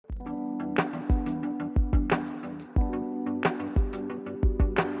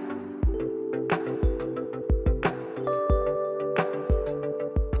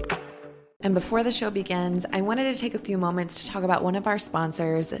And before the show begins, I wanted to take a few moments to talk about one of our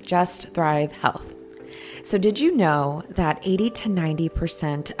sponsors, Just Thrive Health. So did you know that 80 to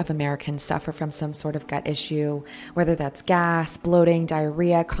 90% of Americans suffer from some sort of gut issue, whether that's gas, bloating,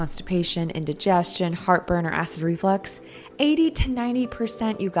 diarrhea, constipation, indigestion, heartburn, or acid reflux? 80 to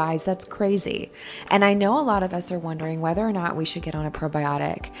 90%, you guys, that's crazy. And I know a lot of us are wondering whether or not we should get on a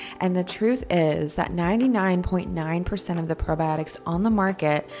probiotic. And the truth is that 99.9% of the probiotics on the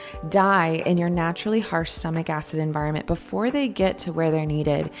market die in your naturally harsh stomach acid environment before they get to where they're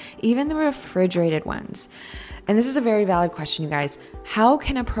needed, even the refrigerated ones. And this is a very valid question, you guys. How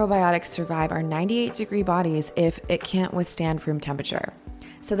can a probiotic survive our 98-degree bodies if it can't withstand room temperature?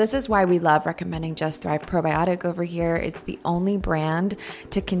 So this is why we love recommending Just Thrive Probiotic over here. It's the only brand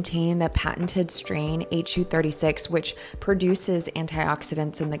to contain the patented strain HU36, which produces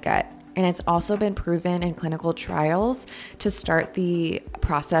antioxidants in the gut. And it's also been proven in clinical trials to start the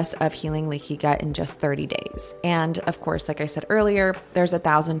process of healing leaky gut in just 30 days. And of course, like I said earlier, there's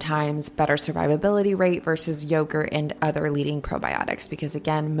 1,000 times better survivability rate versus yogurt and other leading probiotics, because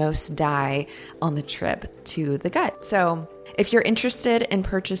again, most die on the trip to the gut. So if you're interested in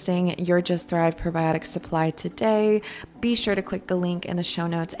purchasing your Just Thrive probiotic supply today, be sure to click the link in the show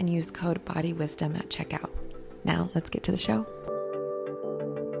notes and use code BODYWISDOM at checkout. Now let's get to the show.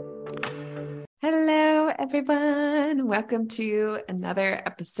 Hello, everyone. Welcome to another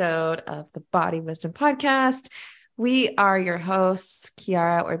episode of the Body Wisdom Podcast. We are your hosts,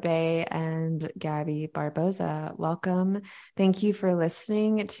 Kiara Orbe and Gabby Barboza. Welcome. Thank you for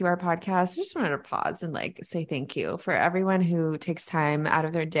listening to our podcast. I just wanted to pause and say thank you for everyone who takes time out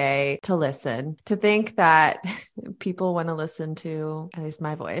of their day to listen. To think that people want to listen to at least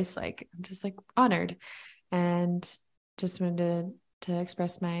my voice, I'm just honored, and just wanted to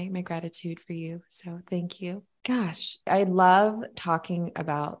express my gratitude for you. So thank you. Gosh, I love talking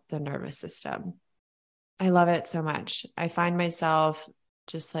about the nervous system. I love it so much. I find myself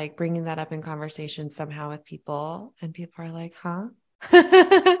just bringing that up in conversation somehow with people, and people are like, huh?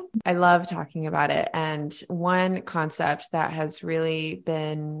 I love talking about it. And one concept that has really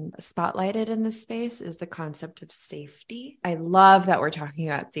been spotlighted in this space is the concept of safety. I love that we're talking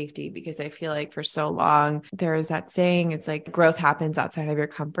about safety because I feel like for so long, there is that saying, it's growth happens outside of your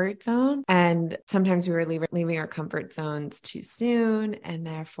comfort zone. And sometimes we were leaving our comfort zones too soon and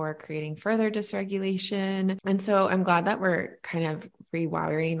therefore creating further dysregulation. And so I'm glad that we're kind of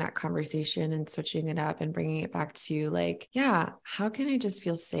rewiring that conversation and switching it up and bringing it back to how can I just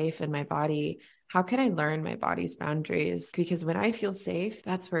feel safe in my body? How can I learn my body's boundaries? Because when I feel safe,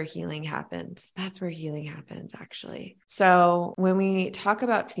 that's where healing happens. That's where healing happens, actually. So when we talk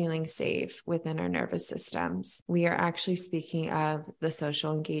about feeling safe within our nervous systems, we are actually speaking of the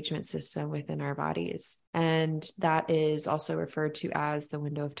social engagement system within our bodies. And that is also referred to as the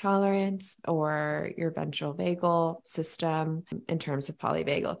window of tolerance or your ventral vagal system in terms of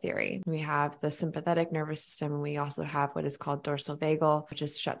polyvagal theory. We have the sympathetic nervous system, and we also have what is called dorsal vagal, which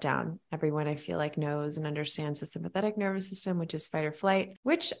is shut down. Everyone I feel knows and understands the sympathetic nervous system, which is fight or flight,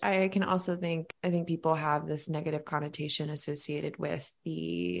 which I can also think people have this negative connotation associated with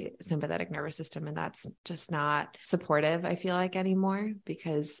the sympathetic nervous system. And that's just not supportive, I feel anymore,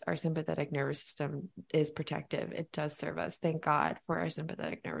 because our sympathetic nervous system is protective. It does serve us. Thank God for our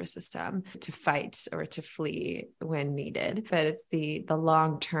sympathetic nervous system to fight or to flee when needed. But it's the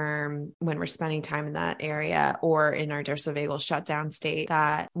long term, when we're spending time in that area or in our dorsal vagal shutdown state,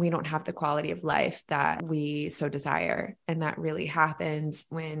 that we don't have the quality of life that we so desire. And that really happens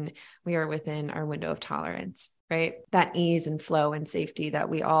when we are within our window of tolerance, right? That ease and flow and safety that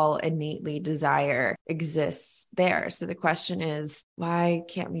we all innately desire exists there. So the question is, why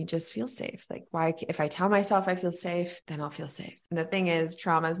can't we just feel safe? Why, if I tell myself I feel safe, then I'll feel safe. And the thing is,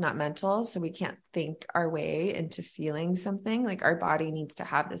 trauma is not mental. So we can't think our way into feeling something. Our body needs to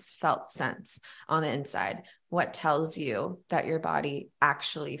have this felt sense on the inside. What tells you that your body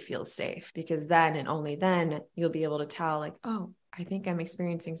actually feels safe? Because then and only then you'll be able to tell oh, I think I'm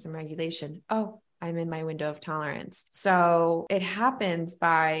experiencing some regulation. Oh, I'm in my window of tolerance. So it happens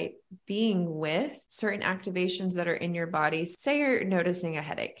by being with certain activations that are in your body. Say you're noticing a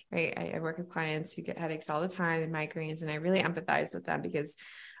headache, right? I work with clients who get headaches all the time and migraines, and I really empathize with them because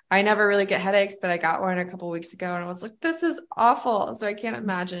I never really get headaches, but I got one a couple of weeks ago and I was like, this is awful. So I can't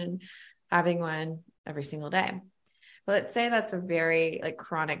imagine having one every single day. But let's say that's a very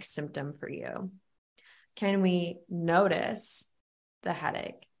chronic symptom for you. Can we notice the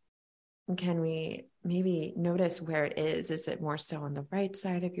headache? Can we maybe notice where it is? Is it more so on the right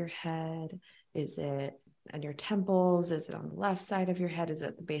side of your head? Is it on your temples? Is it on the left side of your head? Is it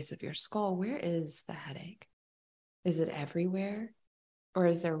at the base of your skull? Where is the headache? Is it everywhere? Or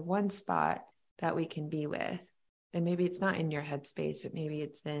is there one spot that we can be with? And maybe it's not in your headspace, but maybe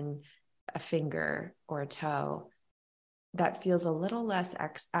it's in a finger or a toe that feels a little less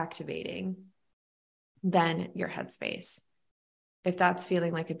activating than your headspace. If that's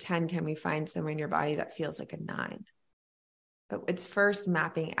feeling like a 10, can we find somewhere in your body that feels like a 9? But it's first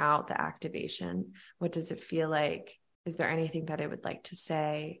mapping out the activation. What does it feel like? Is there anything that I would like to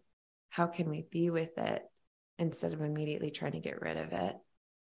say? How can we be with it instead of immediately trying to get rid of it?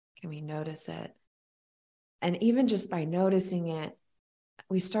 Can we notice it? And even just by noticing it,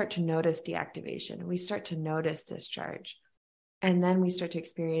 we start to notice deactivation. We start to notice discharge. And then we start to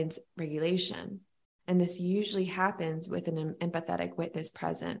experience regulation. And this usually happens with an empathetic witness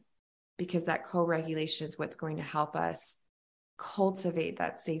present, because that co-regulation is what's going to help us cultivate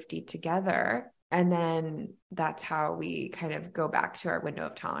that safety together. And then that's how we kind of go back to our window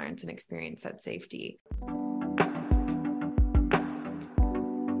of tolerance and experience that safety.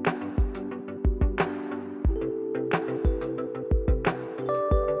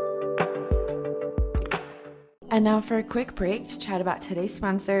 And now for a quick break to chat about today's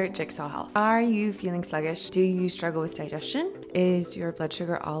sponsor, Jigsaw Health. Are you feeling sluggish? Do you struggle with digestion? Is your blood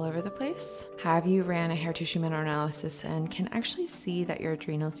sugar all over the place? Have you ran a hair tissue mineral analysis and can actually see that your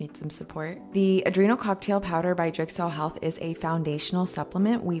adrenals need some support? The Adrenal Cocktail Powder by Jigsaw Health is a foundational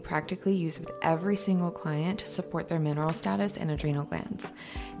supplement we practically use with every single client to support their mineral status and adrenal glands.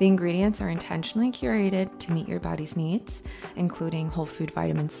 The ingredients are intentionally curated to meet your body's needs, including whole food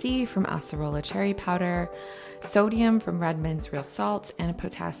vitamin C from acerola cherry powder, sodium from Redmond's real salt, and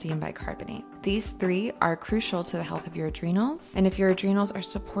potassium bicarbonate. These 3 are crucial to the health of your adrenals. And if your adrenals are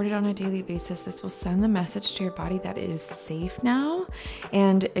supported on a daily basis, this will send the message to your body that it is safe now.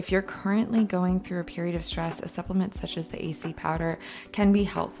 And if you're currently going through a period of stress, a supplement such as the AC powder can be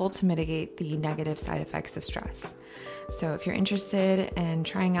helpful to mitigate the negative side effects of stress. So if you're interested in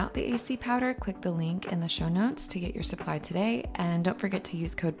trying out the AC powder, click the link in the show notes to get your supply today. And don't forget to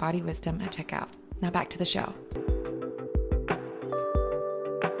use code BODYWISDOM at checkout. Now back to the show.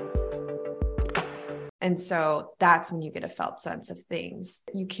 And so that's when you get a felt sense of things.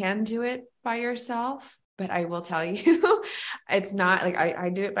 You can do it by yourself, but I will tell you, it's not like I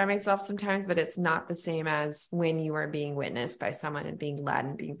do it by myself sometimes, but it's not the same as when you are being witnessed by someone and being led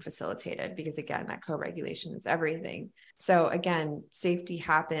and being facilitated, because again, that co-regulation is everything. So again, safety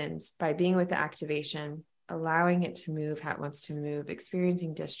happens by being with the activation, allowing it to move how it wants to move,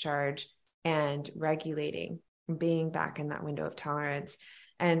 experiencing discharge, and regulating, being back in that window of tolerance.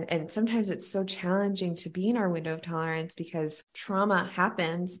 And sometimes it's so challenging to be in our window of tolerance because trauma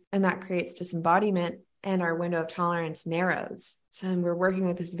happens and that creates disembodiment and our window of tolerance narrows. So we're working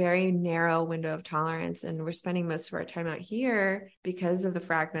with this very narrow window of tolerance, and we're spending most of our time out here because of the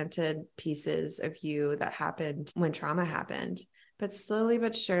fragmented pieces of you that happened when trauma happened. But slowly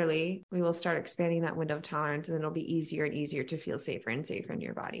but surely, we will start expanding that window of tolerance, and it'll be easier and easier to feel safer and safer in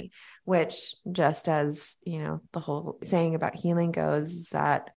your body, which, just as, the whole saying about healing goes, is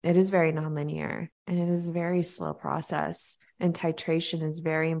that it is very nonlinear and it is a very slow process. And titration is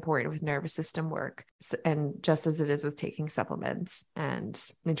very important with nervous system work. And just as it is with taking supplements and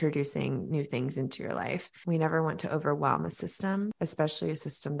introducing new things into your life, we never want to overwhelm a system, especially a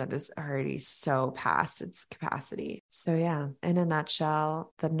system that is already so past its capacity. So yeah, in a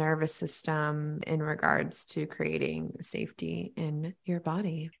nutshell, the nervous system in regards to creating safety in your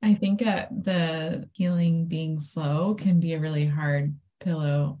body. I think the healing being slow can be a really hard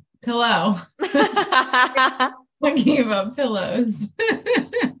pillow. Talking about pillows.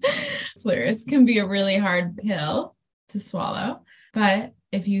 It can be a really hard pill to swallow. But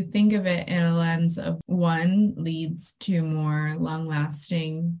if you think of it in a lens of one leads to more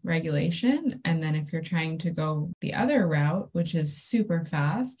long-lasting regulation, and then if you're trying to go the other route, which is super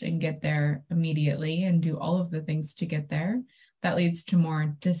fast and get there immediately and do all of the things to get there, that leads to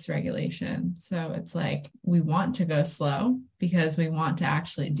more dysregulation. So it's like, we want to go slow because we want to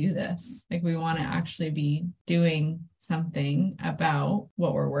actually do this. Like, we want to actually be doing something about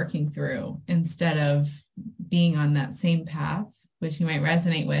what we're working through instead of being on that same path, which you might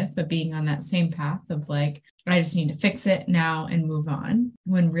resonate with, but being on that same path of like, I just need to fix it now and move on.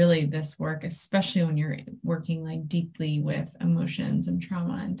 When really this work, especially when you're working like deeply with emotions and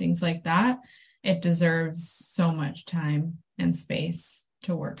trauma and things like that, it deserves so much time and space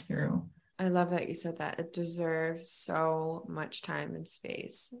to work through. I love that you said that. It deserves so much time and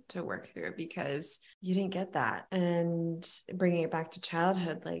space to work through because you didn't get that. And bringing it back to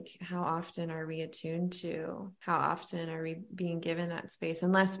childhood, like how often are we attuned to? How often are we being given that space?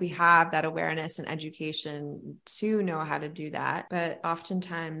 Unless we have that awareness and education to know how to do that. But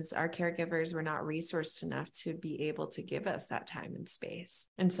oftentimes our caregivers were not resourced enough to be able to give us that time and space.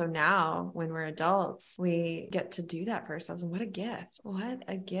 And so now when we're adults, we get to do that for ourselves. And what a gift. What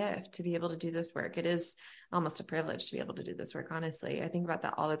a gift to be able to do this work. It is almost a privilege to be able to do this work. Honestly, I think about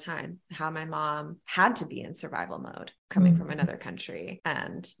that all the time, how my mom had to be in survival mode coming from another country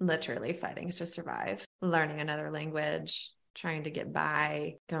and literally fighting to survive, learning another language, trying to get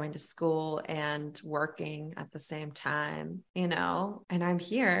by, going to school and working at the same time, and I'm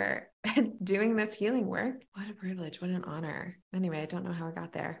here doing this healing work. What a privilege. What an honor. Anyway, I don't know how I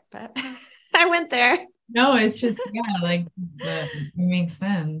got there, but I went there. No, it's just, like it makes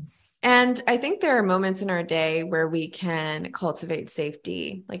sense. And I think there are moments in our day where we can cultivate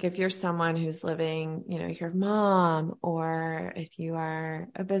safety. Like if you're someone who's living, your mom, or if you are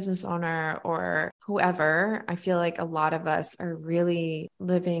a business owner or whoever, I feel like a lot of us are really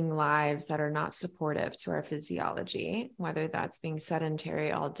living lives that are not supportive to our physiology, whether that's being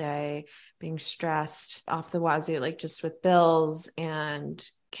sedentary all day, being stressed off the wazoo, like just with bills and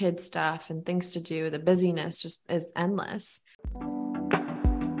kid stuff and things to do. The busyness just is endless.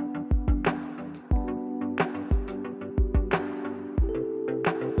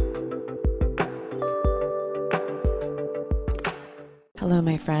 Hello,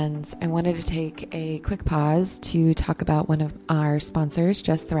 my friends. I wanted to take a quick pause to talk about one of our sponsors,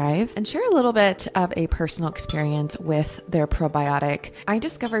 Just Thrive, and share a little bit of a personal experience with their probiotic. I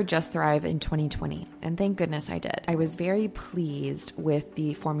discovered Just Thrive in 2020, and thank goodness I did. I was very pleased with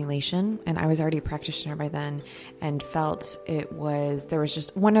the formulation, and I was already a practitioner by then and felt there was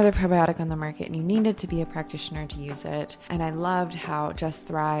just one other probiotic on the market and you needed to be a practitioner to use it. And I loved how Just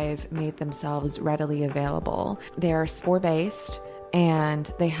Thrive made themselves readily available. They're spore-based,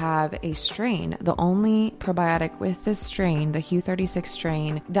 and they have a strain, the only probiotic with this strain, the Q36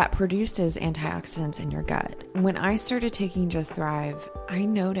 strain, that produces antioxidants in your gut. When I started taking Just Thrive, I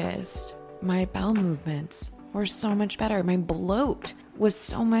noticed my bowel movements were so much better. My bloat was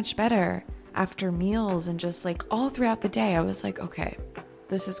so much better after meals, and just like all throughout the day, I was like, okay,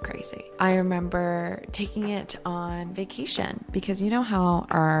 this is crazy. I remember taking it on vacation because you know how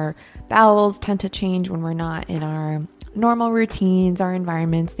our bowels tend to change when we're not in our normal routines, our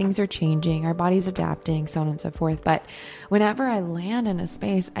environments, things are changing, our body's adapting, so on and so forth. But whenever I land in a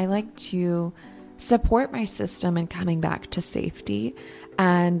space, I like to support my system in coming back to safety.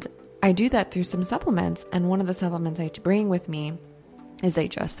 And I do that through some supplements. And one of the supplements I bring with me is a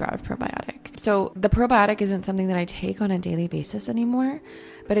Just Thrive probiotic. So the probiotic isn't something that I take on a daily basis anymore,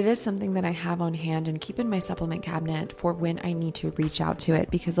 but it is something that I have on hand and keep in my supplement cabinet for when I need to reach out to it.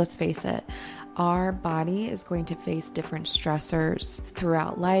 Because let's face it, our body is going to face different stressors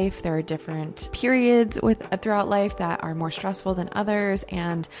throughout life. There are different periods throughout life that are more stressful than others,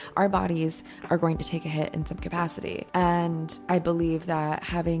 and our bodies are going to take a hit in some capacity. And I believe that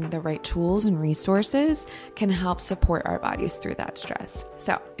having the right tools and resources can help support our bodies through that stress.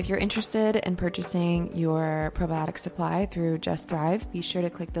 So if you're interested in purchasing your probiotic supply through Just Thrive, be sure to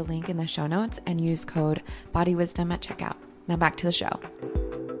click the link in the show notes and use code BODYWISDOM at checkout. Now back to the show.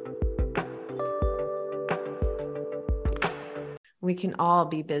 We can all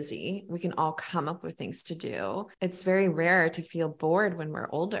be busy. We can all come up with things to do. It's very rare to feel bored when we're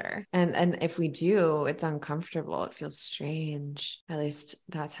older. And if we do, it's uncomfortable. It feels strange. At least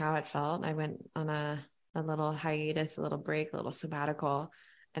that's how it felt. I went on a little hiatus, a little break, a little sabbatical.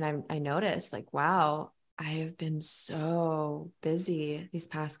 And I noticed like, wow, I have been so busy these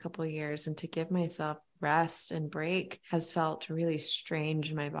past couple of years. And to give myself rest and break has felt really strange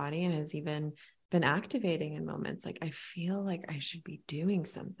in my body, and has even been activating in moments. Like I feel like I should be doing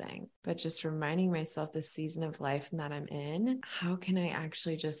something, but just reminding myself this season of life that I'm in, how can I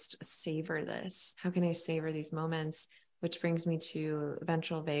actually just savor this? How can I savor these moments? Which brings me to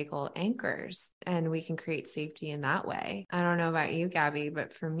ventral vagal anchors, and we can create safety in that way. I don't know about you, Gabby,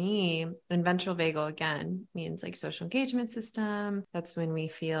 but for me, and ventral vagal again means like social engagement system. That's when we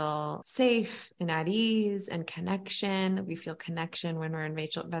feel safe and at ease and connection. We feel connection when we're in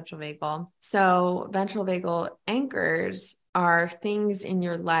ventral vagal. So ventral vagal anchors are things in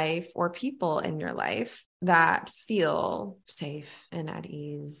your life or people in your life that feel safe and at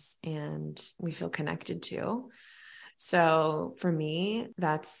ease and we feel connected to. So for me,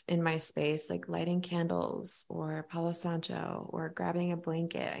 that's in my space, like lighting candles or Palo Santo or grabbing a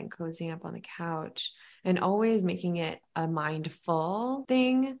blanket and cozying up on the couch and always making it a mindful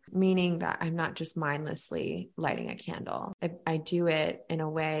thing, meaning that I'm not just mindlessly lighting a candle. I do it in a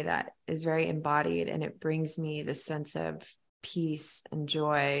way that is very embodied, and it brings me this sense of peace and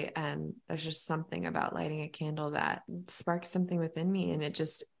joy. And there's just something about lighting a candle that sparks something within me, and it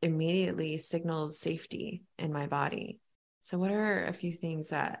just immediately signals safety in my body. So what are a few things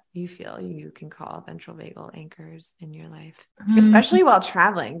that you feel you can call ventral vagal anchors in your life, especially while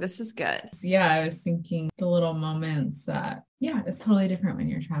traveling? This is good. Yeah, I was thinking the little moments that, it's totally different when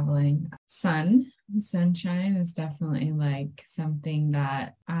you're traveling. Sunshine is definitely like something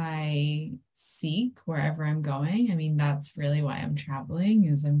that I seek wherever I'm going. I mean, that's really why I'm traveling,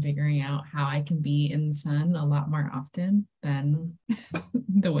 is I'm figuring out how I can be in the sun a lot more often than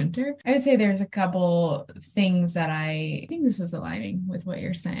the winter. I would say there's a couple things that I think this is aligning with what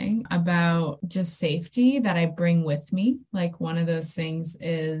you're saying about just safety that I bring with me. Like one of those things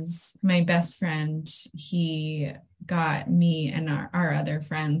is my best friend. He got me and our other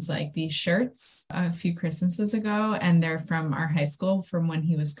friends like these shirts a few Christmases ago, and they're from our high school from when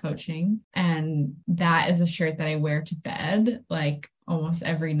he was coaching. And that is a shirt that I wear to bed like almost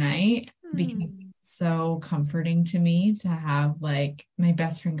every night because it's so comforting to me to have, like, my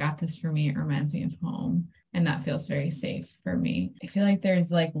best friend got this for me. It reminds me of home. And that feels very safe for me. I feel like there's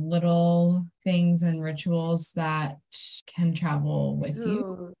like little things and rituals that can travel with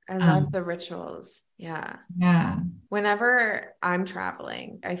you. I love the rituals. Yeah. Yeah. Whenever I'm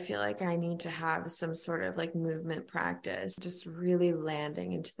traveling, I feel like I need to have some sort of like movement practice, just really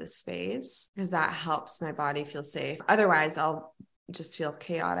landing into the space, because that helps my body feel safe. Otherwise, I'll just feel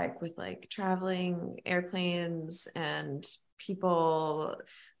chaotic with like traveling, airplanes, and people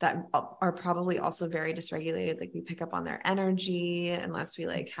that are probably also very dysregulated. Like we pick up on their energy unless we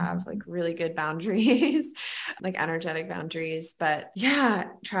like have like really good boundaries, like energetic boundaries. But yeah,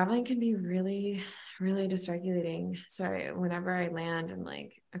 traveling can be really, really dysregulating. So whenever I land, I'm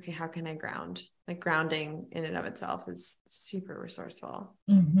like, okay, how can I ground? Like grounding in and of itself is super resourceful.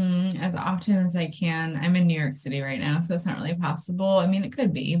 As often as I can. I'm in New York City right now, so it's not really possible. I mean, it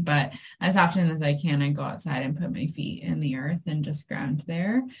could be, but as often as I can, I go outside and put my feet in the earth and just ground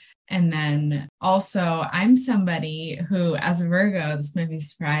there. And then also, I'm somebody who, as a Virgo, this might be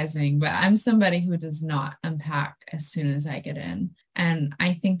surprising, but I'm somebody who does not unpack as soon as I get in. And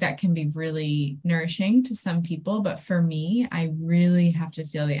I think that can be really nourishing to some people. But for me, I really have to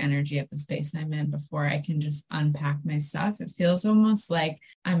feel the energy of the space I'm in before I can just unpack my stuff. It feels almost like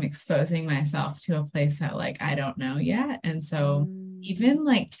I'm exposing myself to a place that like I don't know yet. And so even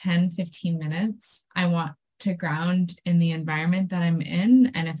like 10, 15 minutes, I want to ground in the environment that I'm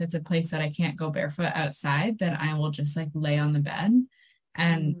in. And if it's a place that I can't go barefoot outside, then I will just like lay on the bed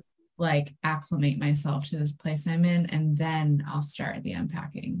and like acclimate myself to this place I'm in, and then I'll start the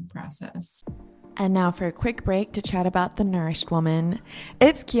unpacking process. And now for a quick break to chat about The Nourished Woman.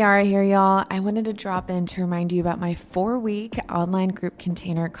 It's Kiara here, y'all. I wanted to drop in to remind you about my 4-week online group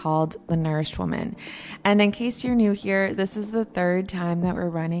container called The Nourished Woman. And in case you're new here, this is the 3rd time that we're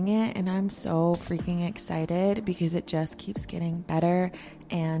running it, and I'm so freaking excited because it just keeps getting better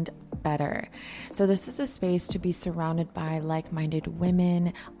and better. So this is the space to be surrounded by like-minded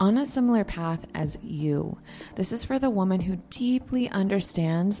women on a similar path as you. This is for the woman who deeply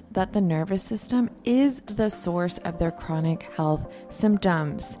understands that the nervous system is the source of their chronic health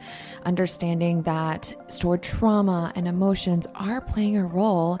symptoms. Understanding that stored trauma and emotions are playing a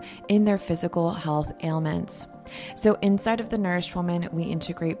role in their physical health ailments. So inside of The Nourished Woman, we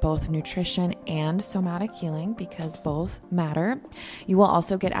integrate both nutrition and somatic healing because both matter. You will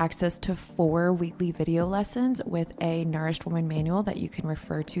also get access to 4 weekly video lessons with a Nourished Woman manual that you can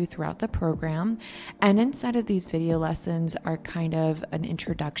refer to throughout the program. And inside of these video lessons are kind of an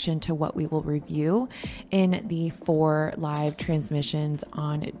introduction to what we will review in the 4 live transmissions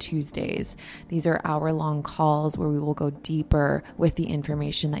on Tuesdays. These are hour-long calls where we will go deeper with the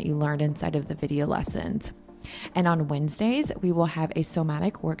information that you learned inside of the video lessons. And on Wednesdays, we will have a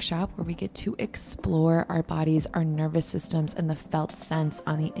somatic workshop where we get to explore our bodies, our nervous systems, and the felt sense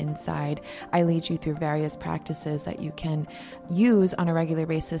on the inside. I lead you through various practices that you can use on a regular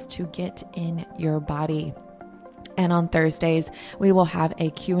basis to get in your body. And on Thursdays, we will have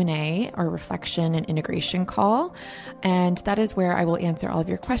a Q&A or reflection and integration call. And that is where I will answer all of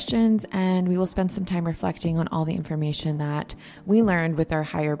your questions, and we will spend some time reflecting on all the information that we learned with our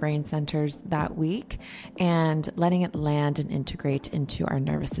higher brain centers that week and letting it land and integrate into our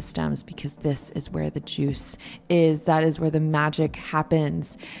nervous systems, because this is where the juice is. That is where the magic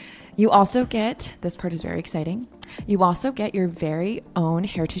happens. You also get, this part is very exciting, you also get your very own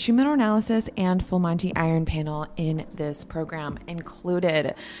hair tissue mineral analysis and full Monty iron panel in this program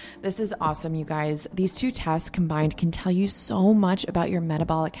included. This is awesome, you guys. These two tests combined can tell you so much about your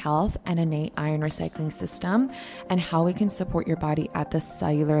metabolic health and innate iron recycling system and how we can support your body at the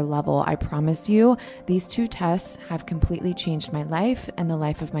cellular level. I promise you, these two tests have completely changed my life and the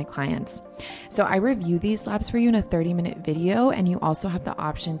life of my clients. So I review these labs for you in a 30-minute video, and you also have the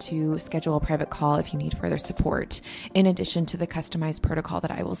option to schedule a private call if you need further support, in addition to the customized protocol that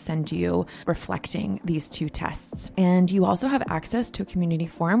I will send you reflecting these two tests. And you also have access to a community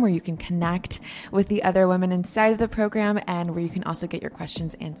forum where you can connect with the other women inside of the program and where you can also get your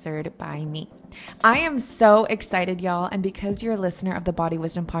questions answered by me. I am so excited, y'all. And because you're a listener of the Body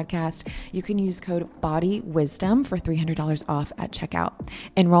Wisdom podcast, you can use code BODYWISDOM for $300 off at checkout.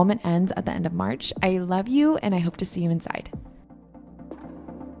 Enrollment ends at the end of March. I love you, and I hope to see you inside.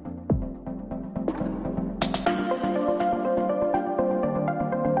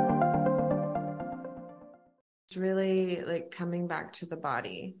 It's really like coming back to the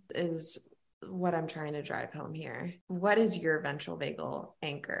body is what I'm trying to drive home here. What is your ventral vagal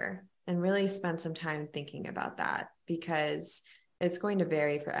anchor? And really spend some time thinking about that, because it's going to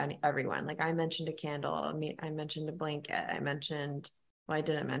vary for everyone. Like I mentioned a candle, I mentioned a blanket, I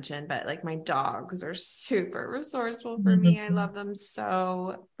didn't mention, but like my dogs are super resourceful for me. I love them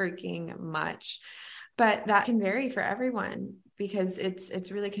so freaking much. But that can vary for everyone, because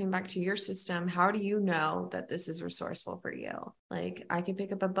it's really coming back to your system. How do you know that this is resourceful for you? Like I could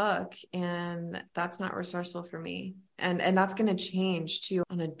pick up a book and that's not resourceful for me. And that's going to change too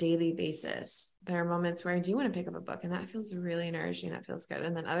on a daily basis. There are moments where I do want to pick up a book and that feels really nourishing. That feels good.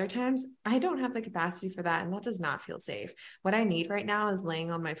 And then other times I don't have the capacity for that. And that does not feel safe. What I need right now is laying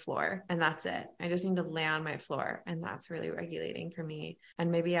on my floor, and that's it. I just need to lay on my floor, and that's really regulating for me.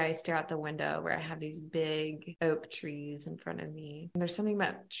 And maybe I stare out the window where I have these big oak trees in front of me. And there's something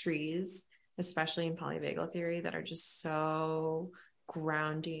about trees, especially in polyvagal theory, that are just so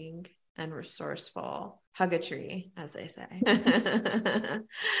grounding and resourceful. Hug a tree, as they say, because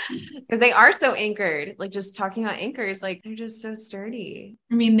they are so anchored. Like just talking about anchors, like they're just so sturdy.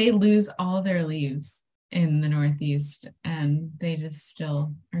 I mean, they lose all their leaves in the Northeast and they just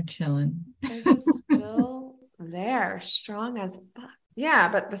still are chilling. They're just still there, strong as fuck. Yeah,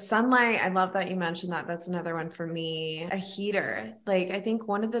 but the sunlight, I love that you mentioned that. That's another one for me. A heater. Like I think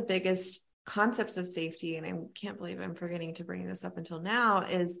one of the biggest concepts of safety, and I can't believe I'm forgetting to bring this up until now,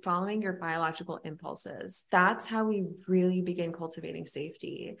 is following your biological impulses. That's how we really begin cultivating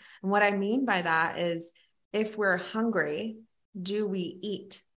safety. And what I mean by that is, if we're hungry, do we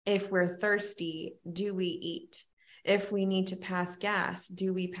eat? If we're thirsty, do we eat? If we need to pass gas,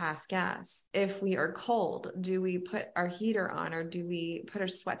 do we pass gas? If we are cold, do we put our heater on, or do we put our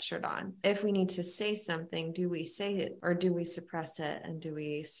sweatshirt on? If we need to say something, do we say it, or do we suppress it, and do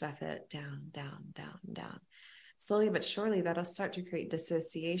we stuff it down, down, down, down? Slowly but surely, that'll start to create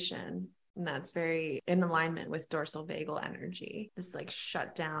dissociation. And that's very in alignment with dorsal vagal energy. This like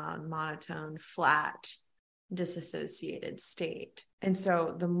shut down, monotone, flat, disassociated state. And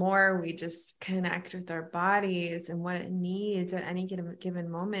so the more we just connect with our bodies and what it needs at any given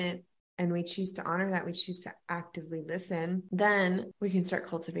moment, and we choose to honor that, we choose to actively listen, then we can start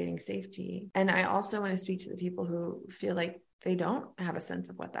cultivating safety. And I also want to speak to the people who feel like they don't have a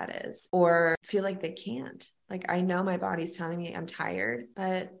sense of what that is, or feel like they can't. Like, I know my body's telling me I'm tired,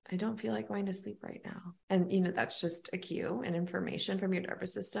 but I don't feel like going to sleep right now. And, that's just a cue and information from your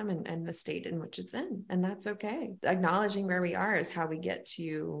nervous system and the state in which it's in. And that's okay. Acknowledging where we are is how we get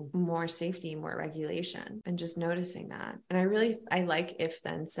to more safety, more regulation, and just noticing that. And I like if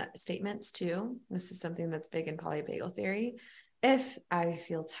then statements too. This is something that's big in polyvagal theory. If I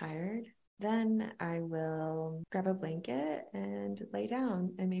feel tired, then I will grab a blanket and lay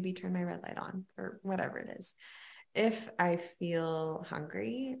down and maybe turn my red light on, or whatever it is. If I feel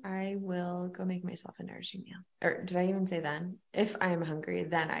hungry, I will go make myself a nourishing meal. Or did I even say then? If I'm hungry,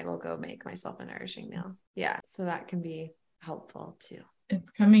 then I will go make myself a nourishing meal. Yeah. So that can be helpful too. It's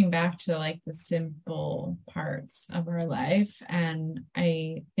coming back to like the simple parts of our life. And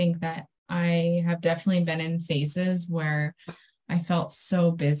I think that I have definitely been in phases where I felt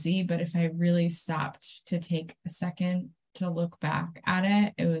so busy, but if I really stopped to take a second to look back at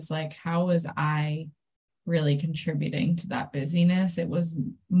it, it was like, how was I really contributing to that busyness? It was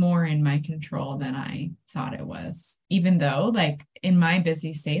more in my control than I thought it was, even though like in my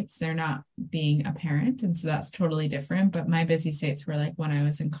busy states, they're not being apparent. And so that's totally different. But my busy states were like when I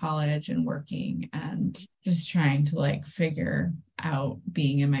was in college and working and just trying to like figure out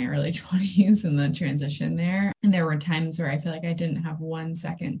being in my early 20s and the transition there. And there were times where I feel like I didn't have 1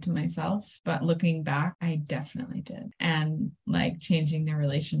 second to myself, but looking back, I definitely did. And like changing the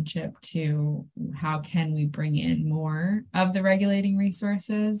relationship to how can we bring in more of the regulating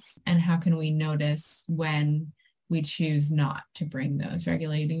resources, and how can we notice when we choose not to bring those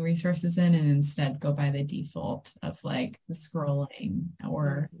regulating resources in and instead go by the default of like the scrolling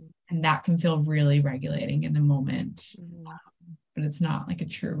and that can feel really regulating in the moment. But it's not like a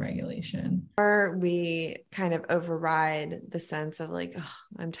true regulation. Or we kind of override the sense of like, oh,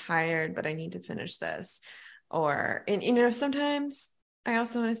 I'm tired, but I need to finish this. And sometimes I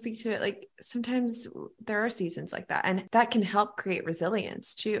also want to speak to it. Like sometimes there are seasons like that, and that can help create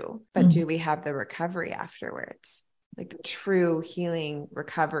resilience too. But do we have the recovery afterwards? Like the true healing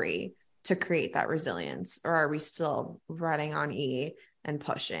recovery to create that resilience? Or are we still running on E and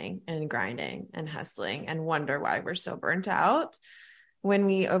pushing and grinding and hustling and wonder why we're so burnt out? When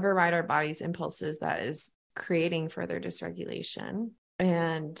we override our body's impulses, that is creating further dysregulation.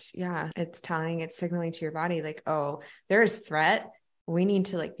 And it's signaling to your body like, oh, there is threat. We need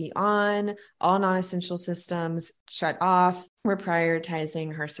to like be on all non-essential systems, shut off. We're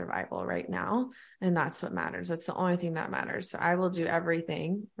prioritizing her survival right now. And that's what matters. That's the only thing that matters. So I will do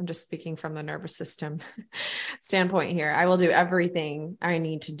everything. I'm just speaking from the nervous system standpoint here. I will do everything I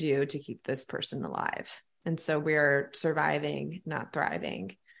need to do to keep this person alive. And so we're surviving, not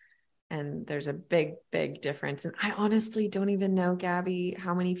thriving. And there's a big, big difference. And I honestly don't even know, Gabby,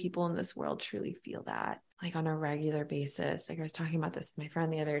 how many people in this world truly feel that, like on a regular basis. Like I was talking about this with my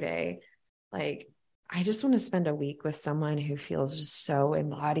friend the other day. Like, I just want to spend a week with someone who feels just so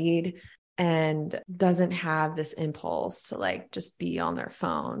embodied and doesn't have this impulse to like just be on their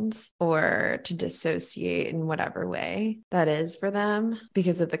phones or to dissociate in whatever way that is for them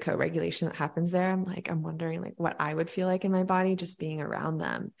because of the co-regulation that happens there. I'm wondering like what I would feel like in my body just being around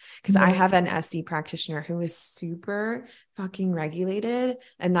them. Because I have an SC practitioner who is super fucking regulated,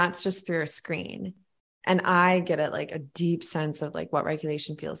 and that's just through a screen. And I get a deep sense of like what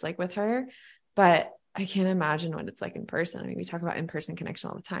regulation feels like with her, but I can't imagine what it's like in person. I mean, we talk about in-person connection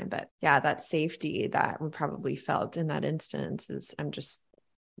all the time, but that safety that we probably felt in that instance is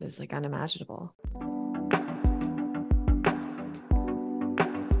like unimaginable.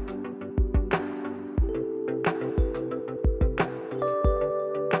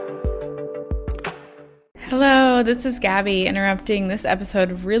 Hello, this is Gabby interrupting this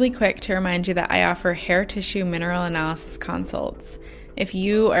episode really quick to remind you that I offer hair tissue mineral analysis consults. If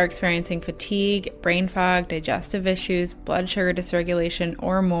you are experiencing fatigue, brain fog, digestive issues, blood sugar dysregulation,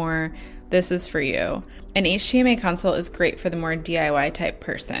 or more, this is for you. An HTMA consult is great for the more DIY type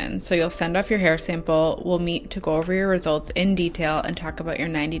person. So you'll send off your hair sample, we'll meet to go over your results in detail and talk about your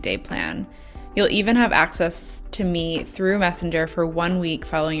 90-day plan. You'll even have access to me through Messenger for 1 week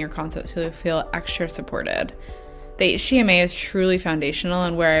following your consult, so you'll feel extra supported. The HTMA is truly foundational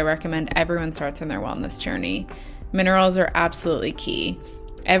and where I recommend everyone starts on their wellness journey. Minerals are absolutely key.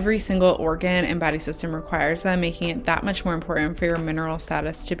 Every single organ and body system requires them, making it that much more important for your mineral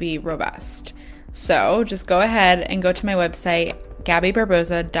status to be robust. So just go ahead and go to my website,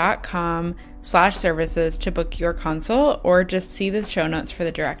 gabbybarboza.com/services to book your consult, or just see the show notes for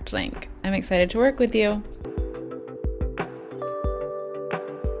the direct link. I'm excited to work with you.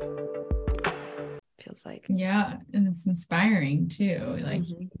 Feels like. Yeah. And it's inspiring too. Like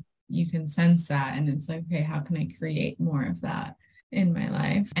you can sense that, and it's like, okay, how can I create more of that in my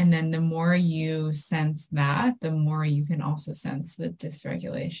life? And then the more you sense that, the more you can also sense the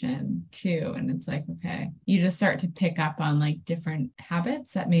dysregulation too. And it's like, okay, you just start to pick up on like different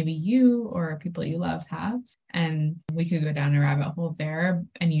habits that maybe you or people you love have. And we could go down a rabbit hole there,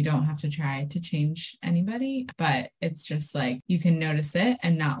 and you don't have to try to change anybody, but it's just like you can notice it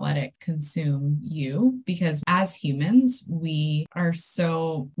and not let it consume you, because as humans, we are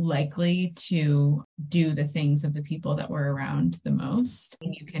so likely to do the things of the people that we're around the most.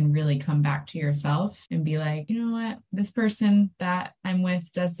 And you can really come back to yourself and be like, you know what, this person that I'm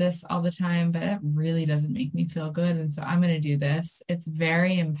with does this all the time, but that really doesn't make me feel good. And so I'm going to do this. It's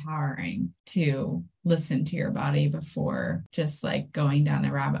very empowering to listen to your body before just like going down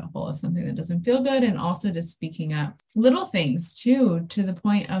a rabbit hole of something that doesn't feel good. And also just speaking up little things too, to the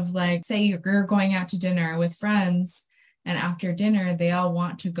point of like, say you're going out to dinner with friends, and after dinner, they all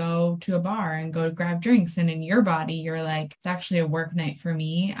want to go to a bar and go to grab drinks. And in your body, you're like, it's actually a work night for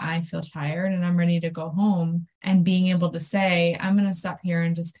me. I feel tired and I'm ready to go home. and being able to say, I'm going to stop here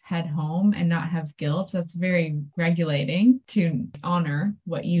and just head home and not have guilt. That's very regulating to honor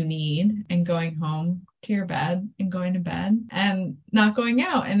what you need and going home to your bed and going to bed and not going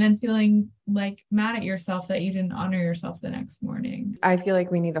out and then feeling like mad at yourself that you didn't honor yourself the next morning. I feel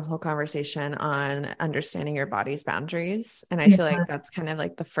like we need a whole conversation on understanding your body's boundaries. And I feel like that's kind of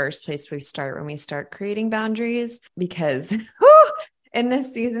like the first place we start when we start creating boundaries, because in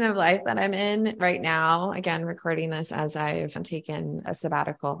this season of life that I'm in right now, again, recording this as I've taken a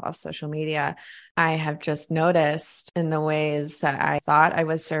sabbatical off social media, I have just noticed in the ways that I thought I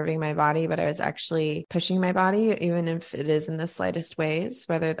was serving my body, but I was actually pushing my body, even if it is in the slightest ways,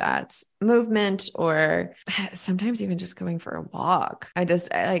 whether that's movement or sometimes even just going for a walk.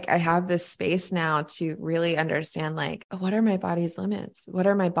 I have this space now to really understand, like, what are my body's limits? What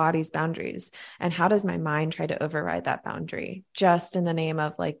are my body's boundaries? And how does my mind try to override that boundary just in the name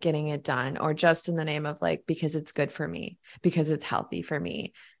of like getting it done, or just in the name of like, because it's good for me, because it's healthy for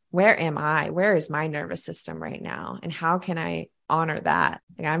me? Where am I? Where is my nervous system right now? And how can I honor that?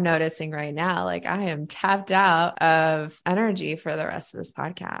 Like, I'm noticing right now, like I am tapped out of energy for the rest of this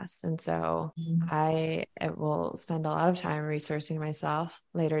podcast. And so I will spend a lot of time resourcing myself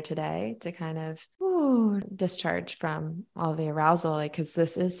later today to kind of discharge from all the arousal, like, because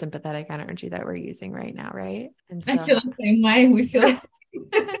this is sympathetic energy that we're using right now. Right. And so I feel the same way. We feel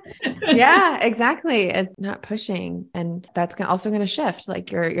yeah, exactly. And not pushing. And that's also going to shift.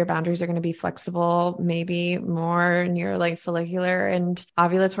 Like your boundaries are going to be flexible, maybe more in your like follicular and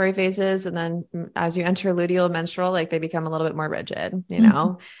ovulatory phases. And then as you enter luteal, menstrual, like they become a little bit more rigid, you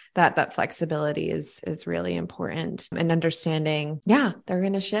know, that flexibility is really important, and understanding, they're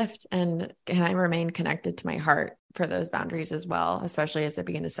going to shift, and can I remain connected to my heart for those boundaries as well, especially as I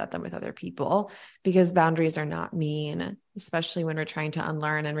begin to set them with other people, because boundaries are not mean, especially when we're trying to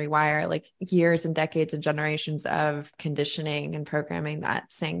unlearn and rewire like years and decades and generations of conditioning and programming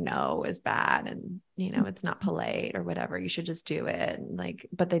that saying no is bad and, you know, it's not polite or whatever. You should just do it. And like,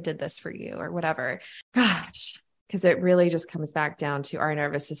 but they did this for you or whatever. Gosh. Because it really just comes back down to our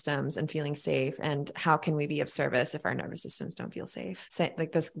nervous systems and feeling safe. And how can we be of service if our nervous systems don't feel safe? So,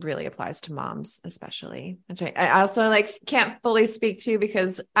 like, this really applies to moms, especially, which I also like can't fully speak to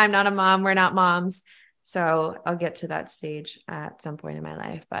because I'm not a mom. We're not moms. So I'll get to that stage at some point in my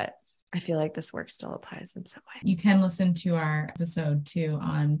life, but I feel like this work still applies in some way. You can listen to our episode too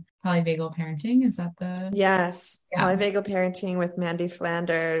on polyvagal parenting. Is that the? Yes. Yeah. Polyvagal parenting with Mandy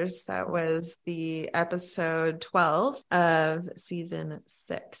Flanders. That was the episode 12 of season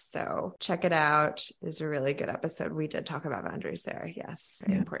 6. So check it out. It's a really good episode. We did talk about boundaries there. Yes.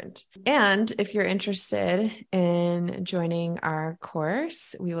 Very important. And if you're interested in joining our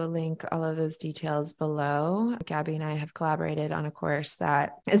course, we will link all of those details below. Gabby and I have collaborated on a course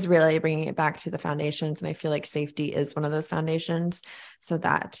that is really bringing it back to the foundations. And I feel like safety is one of those foundations. So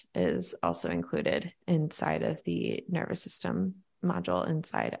that is also included inside of the nervous system module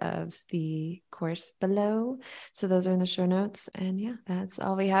inside of the course below. So those are in the show notes. And yeah, that's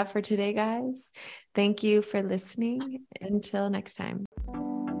all we have for today, guys. Thank you for listening. Until next time.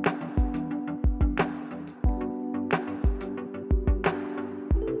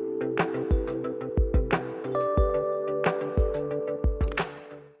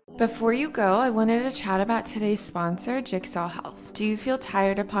 Before you go, I wanted to chat about today's sponsor, Jigsaw Health. Do you feel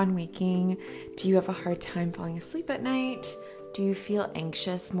tired upon waking? Do you have a hard time falling asleep at night? Do you feel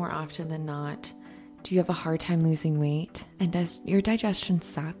anxious more often than not? Do you have a hard time losing weight? And does your digestion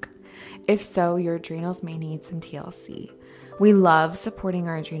suck? If so, your adrenals may need some TLC. We love supporting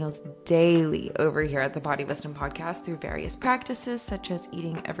our adrenals daily over here at the Body Wisdom Podcast through various practices such as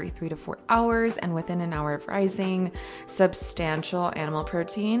eating every 3 to 4 hours and within an hour of rising, substantial animal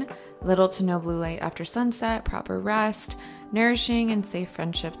protein, little to no blue light after sunset, proper rest, nourishing and safe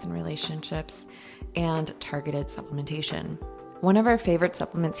friendships and relationships, and targeted supplementation. One of our favorite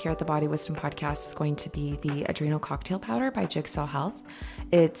supplements here at the Body Wisdom Podcast is going to be the Adrenal Cocktail Powder by Jigsaw Health.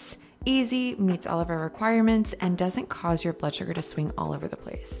 It's easy, meets all of our requirements, and doesn't cause your blood sugar to swing all over the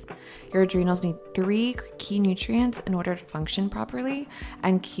place. Your adrenals need 3 key nutrients in order to function properly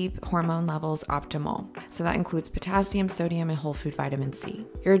and keep hormone levels optimal. So that includes potassium, sodium, and whole food vitamin C.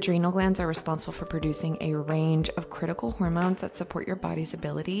 Your adrenal glands are responsible for producing a range of critical hormones that support your body's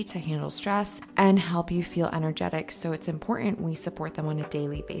ability to handle stress and help you feel energetic. So it's important we support them on a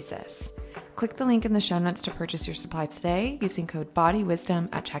daily basis. Click the link in the show notes to purchase your supply today using code BODYWISDOM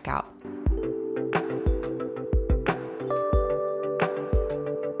at checkout.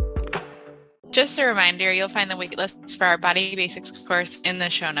 Just a reminder, you'll find the waitlist for our Body Basics course in the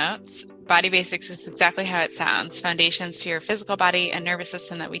show notes. Body Basics is exactly how it sounds, foundations to your physical body and nervous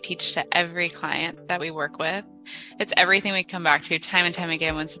system that we teach to every client that we work with. It's everything we come back to time and time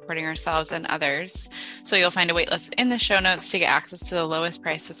again when supporting ourselves and others. So you'll find a waitlist in the show notes to get access to the lowest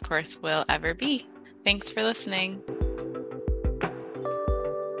price this course will ever be. Thanks for listening.